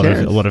now he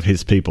cares. A lot of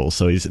his people.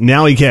 So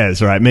now he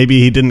cares, right? Maybe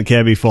he didn't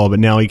care before, but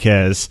now he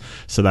cares.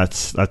 So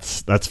that's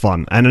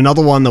fun. And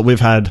another one that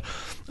we've had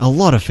a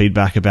lot of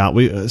feedback about.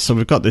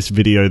 We've got this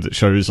video that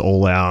shows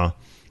all our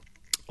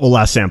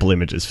sample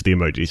images for the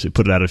emojis. We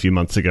put it out a few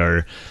months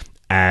ago,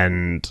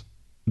 and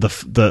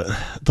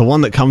the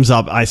one that comes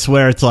up, I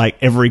swear it's like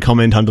every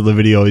comment under the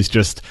video is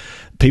just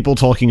people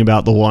talking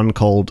about the one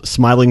called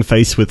smiling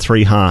face with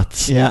 3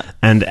 hearts. Yeah.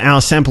 And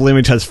our sample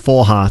image has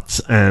 4 hearts,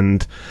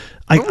 and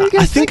I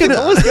think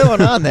what's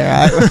going on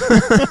there?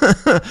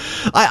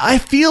 I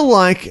feel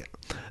like,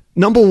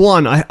 number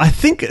one, I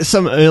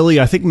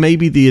think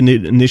maybe the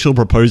initial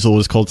proposal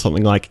was called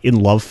something like In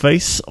Love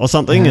Face or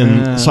something.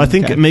 And so I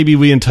think maybe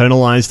we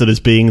internalized it as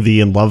being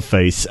the In Love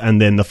Face,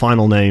 and then the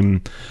final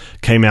name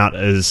came out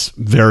as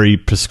very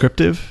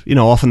prescriptive.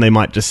 Often they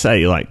might just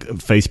say like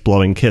face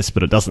blowing kiss,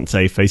 but it doesn't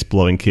say face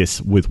blowing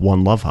kiss with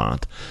 1 love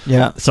heart.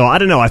 Yeah. So I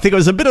don't know. I think it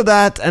was a bit of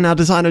that, and our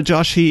designer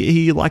Josh,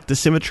 he liked the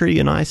symmetry,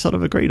 and I sort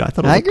of agreed. I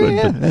thought it looked good.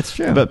 Yeah, that's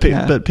true. But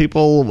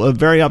people were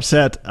very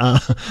upset.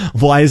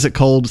 Why is it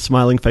called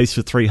smiling face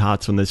with 3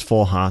 hearts when there's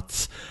 4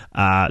 hearts?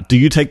 Do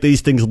you take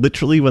these things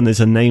literally when there's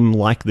a name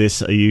like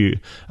this? Are you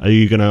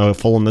going to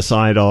fall on the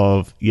side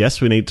of, yes,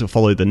 we need to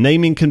follow the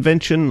naming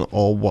convention,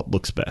 or what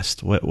looks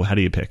best? How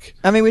do you pick?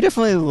 We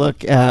definitely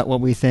look at what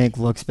we think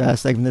looks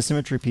best. Like the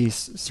symmetry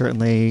piece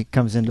certainly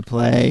comes into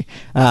play.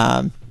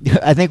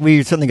 I think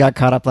we certainly got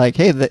caught up like,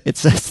 hey, it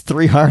says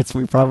 3 hearts.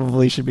 We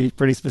probably should be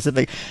pretty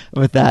specific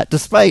with that.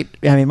 Despite,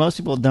 most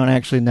people don't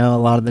actually know a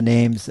lot of the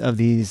names of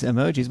these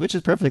emojis, which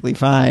is perfectly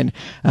fine.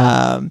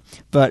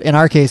 But in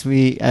our case,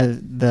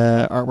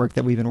 the artwork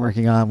that we've been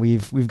working on,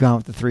 we've gone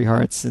with the 3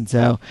 hearts. And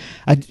so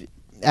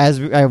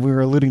as we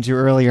were alluding to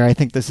earlier, I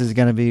think this is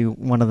going to be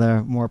one of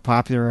the more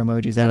popular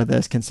emojis out of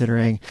this,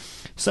 considering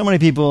so many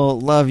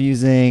people love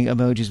using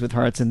emojis with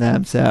hearts in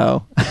them.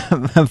 So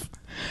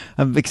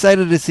I'm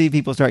excited to see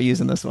people start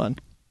using this one.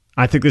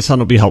 I think this one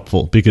will be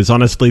helpful because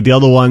honestly, the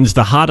other ones,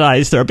 the heart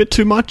eyes, they're a bit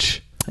too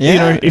much.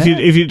 Yeah,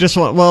 if you just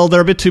want, they're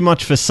a bit too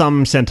much for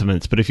some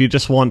sentiments, but if you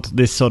just want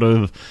this sort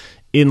of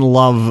in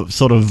love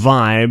sort of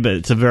vibe,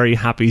 it's a very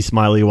happy,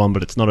 smiley one,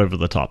 but it's not over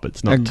the top.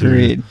 It's not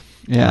Agreed.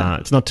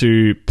 It's not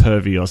too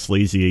pervy or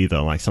sleazy either.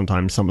 Like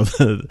sometimes some of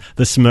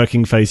the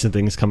smirking face and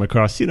things come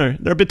across, they're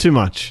a bit too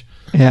much.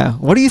 Yeah.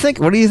 What do you think?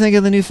 What do you think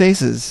of the new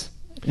faces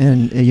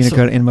in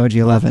Unicode Emoji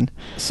 11?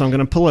 So I'm going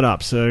to pull it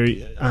up. So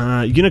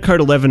Unicode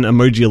 11,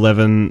 Emoji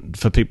 11,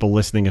 for people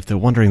listening, if they're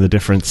wondering the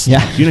difference.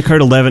 Yeah.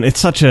 Unicode 11, it's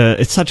such a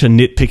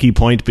nitpicky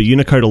point, but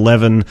Unicode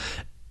 11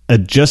 are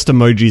just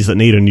emojis that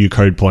need a new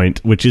code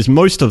point, which is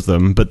most of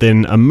them. But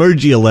then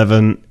Emoji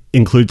 11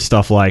 include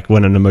stuff like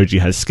when an emoji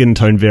has skin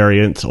tone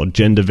variants or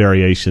gender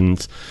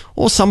variations,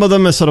 or some of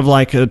them are sort of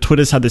like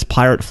Twitter's had this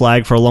pirate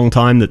flag for a long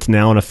time that's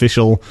now an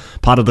official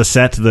part of the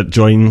set that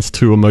joins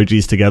two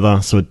emojis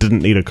together, so it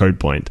didn't need a code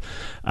point.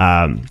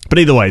 But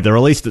either way, the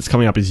release that's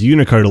coming up is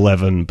Unicode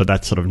 11, but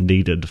that's sort of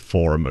needed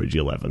for Emoji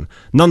 11.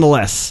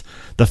 Nonetheless,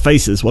 the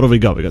faces, what have we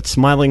got? We got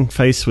smiling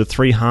face with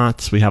 3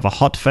 hearts. We have a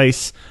hot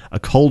face, a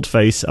cold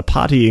face, a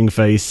partying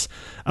face,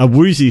 a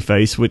woozy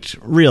face, which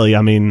really,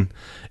 I mean,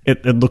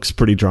 it looks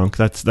pretty drunk.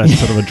 That's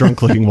sort of a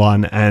drunk looking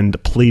one,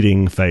 and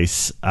pleading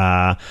face. So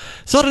I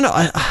don't know.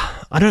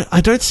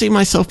 I don't see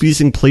myself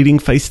using pleading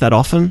face that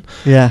often.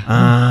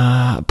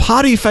 Yeah.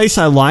 Party face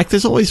I like.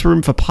 There's always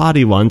room for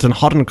party ones, and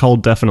hot and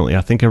cold definitely.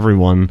 I think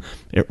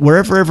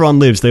wherever everyone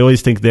lives, they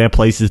always think their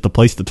place is the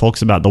place that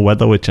talks about the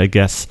weather, which I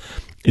guess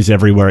is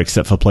everywhere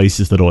except for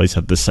places that always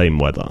have the same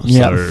weather.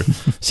 Yep.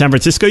 So San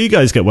Francisco, you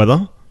guys get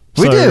weather.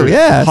 We do,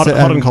 yeah. Hot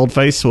and cold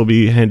face will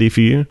be handy for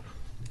you.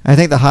 I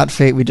think the hot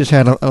face, we just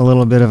had a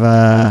little bit of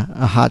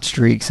a hot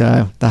streak,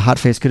 so the hot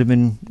face could have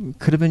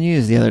been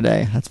used the other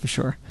day. That's for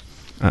sure.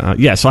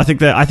 So I think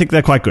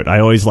they're quite good. I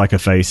always like a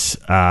face,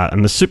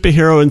 and the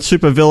superhero and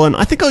supervillain.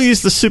 I think I'll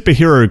use the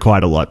superhero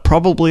quite a lot.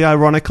 Probably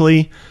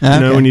ironically,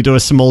 when you do a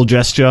small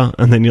gesture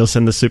and then you'll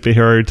send the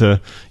superhero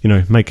to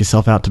make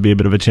yourself out to be a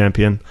bit of a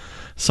champion.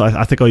 So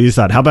I think I'll use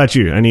that. How about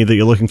you? Any that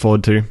you're looking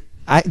forward to?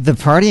 The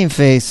partying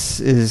face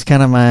is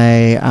kind of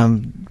my.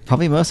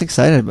 Probably most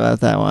excited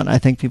about that one. I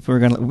think people are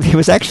gonna. It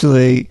was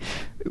actually,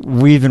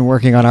 we've been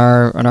working on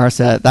our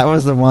set. That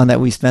was the one that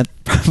we spent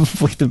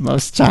probably the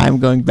most time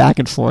going back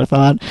and forth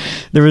on.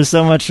 There was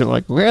so much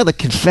like where the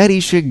confetti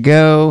should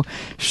go.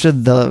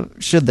 Should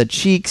the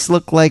cheeks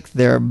look like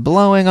they're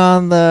blowing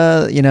on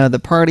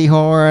the party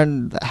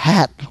horn? The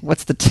hat.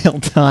 What's the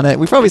tilt on it?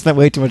 We probably spent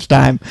way too much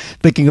time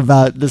thinking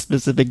about the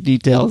specific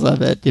details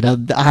of it.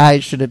 The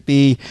eyes, should it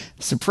be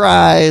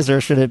surprise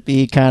or should it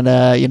be kind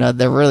of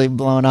they're really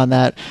blowing on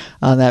that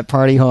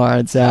party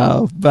horn?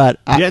 So, but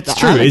it's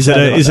true. Is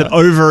it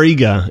over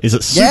eager? Is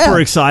it super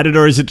excited,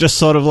 or is it just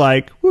sort of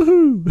like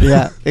woohoo?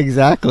 Yeah,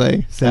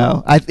 exactly.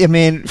 So I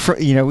mean,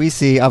 we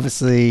see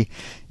obviously,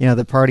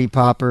 the party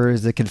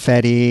poppers, the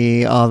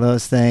confetti, all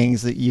those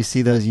things that you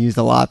see those used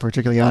a lot,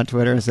 particularly on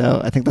Twitter.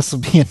 So I think this will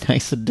be a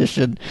nice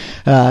addition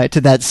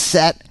to that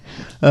set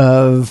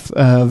of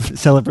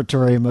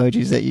celebratory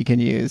emojis that you can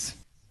use.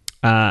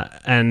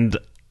 And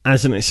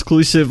as an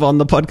exclusive on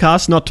the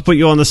podcast, not to put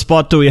you on the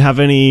spot, do we have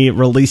any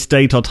release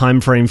date or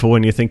time frame for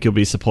when you think you'll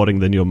be supporting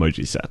the new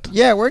emoji set?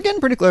 Yeah, we're getting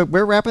pretty close.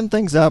 We're wrapping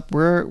things up.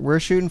 We're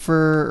shooting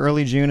for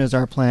early June as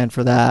our plan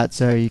for that,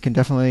 so you can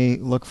definitely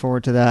look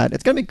forward to that.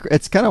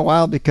 It's kind of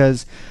wild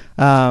because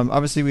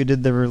obviously we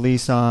did the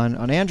release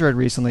on Android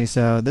recently,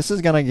 so this is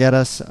gonna get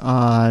us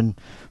on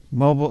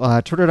mobile,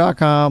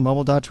 twitter.com,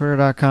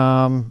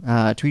 mobile.twitter.com,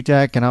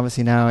 TweetDeck, and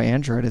obviously now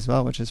Android as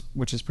well, which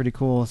is pretty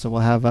cool. So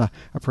we'll have a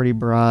pretty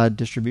broad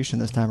distribution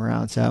this time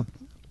around. So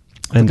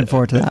looking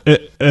forward to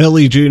that.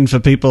 Early June for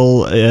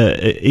people,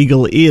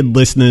 eagle-eared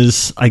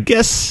listeners, I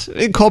guess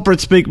in corporate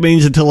speak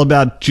means until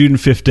about June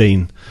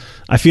 15.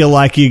 I feel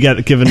like you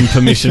get given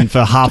permission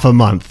for half a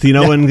month.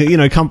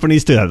 When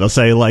companies do that, they'll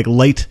say like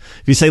late.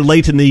 If you say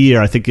late in the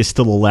year, I think you're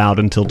still allowed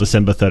until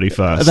December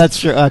 31st. That's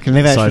true. Okay,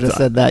 maybe I should have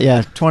said that.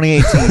 Yeah,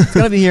 2018. It's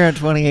going to be here in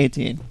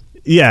 2018.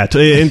 Yeah,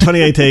 in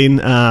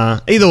 2018.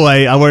 Either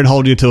way, I won't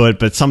hold you to it,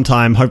 but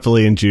sometime,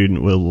 hopefully in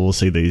June, we'll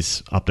see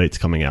these updates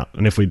coming out.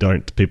 And if we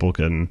don't, people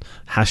can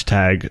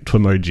hashtag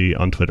Twimoji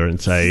on Twitter and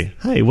say,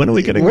 "Hey, when are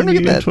we getting the new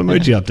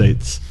Twimoji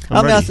updates?"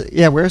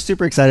 We're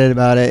super excited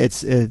about it.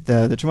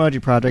 The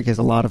Twimoji project is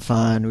a lot of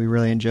fun. We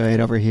really enjoy it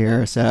over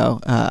here,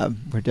 so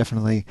we're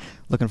definitely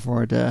looking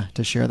forward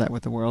to share that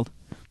with the world.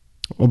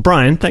 Well,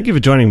 Brian, thank you for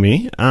joining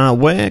me.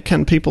 Where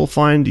can people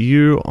find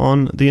you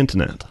on the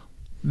internet?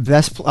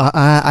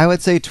 I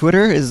would say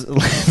Twitter is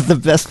the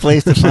best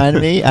place to find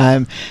me.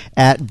 I'm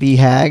at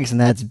bhaggs, and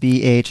that's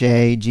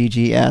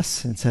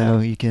BHAGGS, and so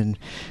you can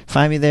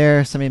find me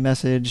there. Send me a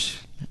message.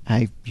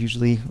 I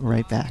usually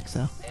write back.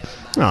 So.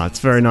 Oh, it's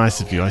very nice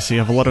of you. I see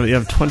you have you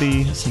have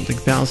 20-something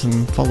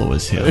thousand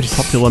followers here.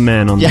 Popular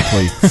man on the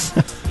tweets.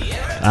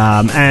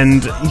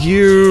 And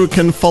you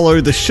can follow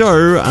the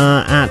show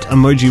at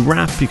Emoji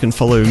Rap. You can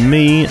follow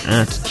me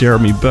at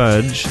Jeremy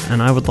Burge.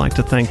 And I would like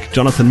to thank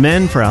Jonathan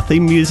Mann for our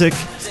theme music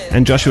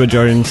and Joshua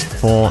Jones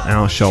for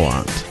our show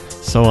art.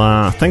 So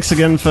thanks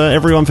again for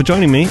everyone for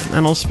joining me,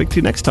 and I'll speak to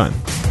you next time.